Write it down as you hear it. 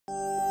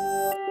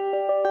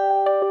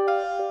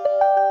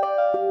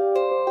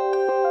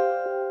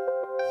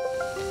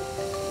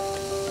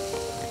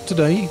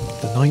Today,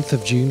 the 9th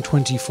of June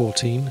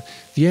 2014,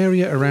 the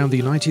area around the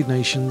United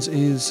Nations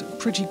is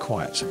pretty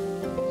quiet.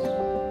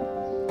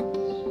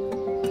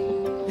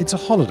 It's a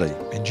holiday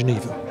in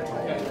Geneva.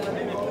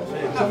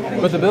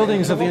 But the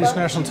buildings of the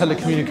International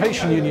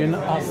Telecommunication Union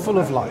are full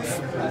of life,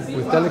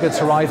 with delegates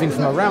arriving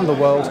from around the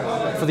world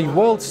for the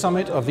World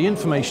Summit of the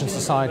Information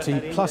Society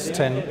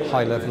 +10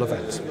 high-level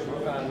event.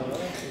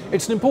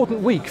 It's an important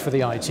week for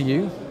the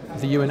ITU,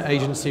 the UN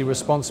agency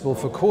responsible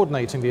for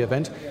coordinating the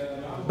event,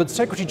 but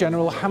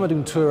Secretary-General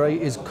Hamadoun Touré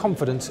is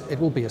confident it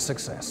will be a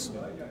success.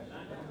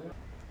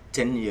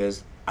 10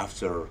 years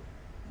after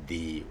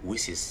the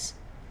WSIS,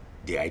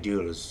 the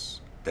ideals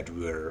that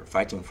we were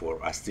fighting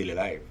for are still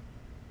alive.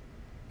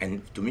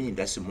 And to me,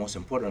 that's the most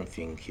important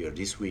thing here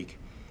this week.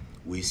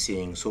 We're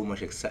seeing so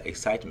much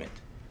excitement.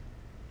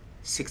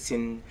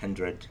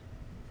 1,600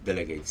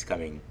 delegates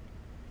coming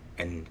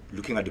and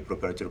looking at the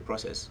preparatory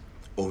process,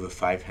 over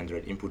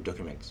 500 input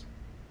documents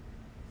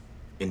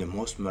in the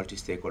most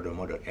multi-stakeholder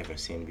model ever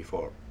seen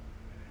before.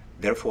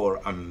 Therefore,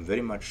 I'm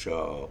very much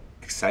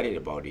excited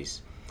about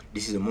this.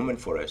 This is a moment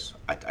for us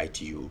at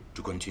ITU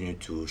to continue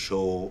to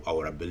show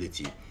our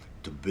ability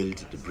to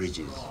build the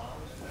bridges.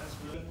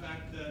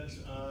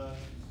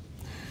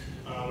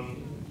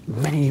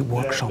 Many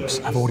workshops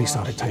have already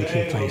started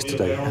taking place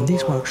today, and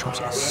these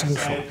workshops are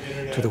central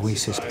to the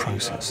WSIS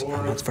process,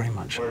 and that's very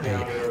much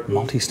a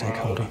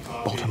multi-stakeholder,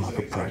 bottom-up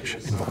approach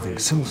involving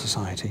civil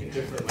society,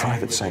 the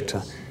private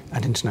sector,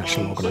 and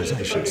international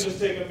organizations.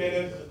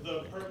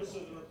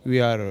 We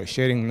are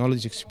sharing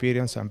knowledge,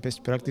 experience, and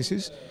best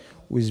practices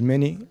with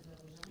many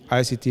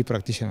ICT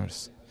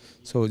practitioners.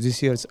 So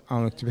this year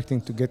I'm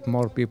expecting to get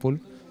more people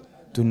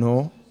to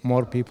know,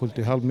 more people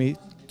to help me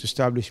to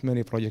establish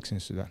many projects in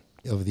Sudan.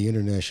 Of the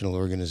international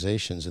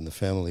organizations in the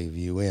family of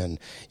UN,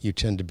 you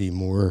tend to be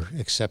more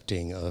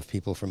accepting of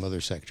people from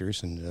other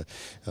sectors and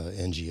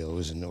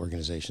NGOs and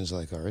organizations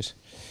like ours.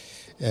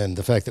 And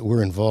the fact that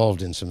we're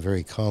involved in some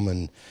very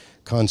common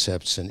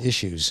concepts and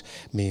issues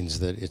means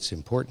that it's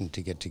important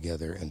to get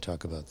together and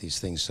talk about these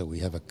things so we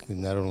have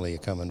not only a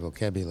common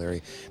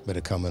vocabulary, but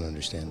a common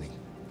understanding.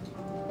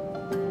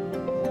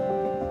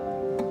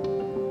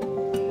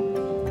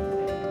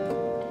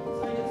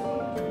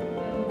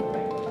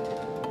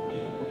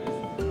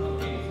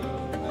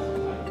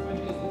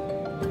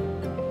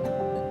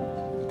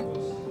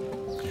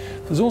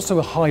 There's also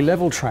a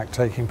high-level track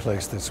taking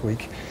place this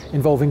week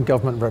involving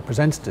government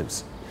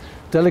representatives.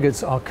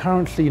 Delegates are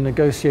currently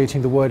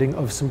negotiating the wording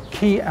of some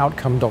key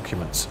outcome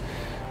documents.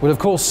 We'll of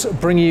course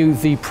bring you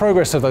the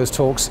progress of those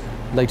talks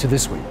later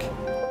this week.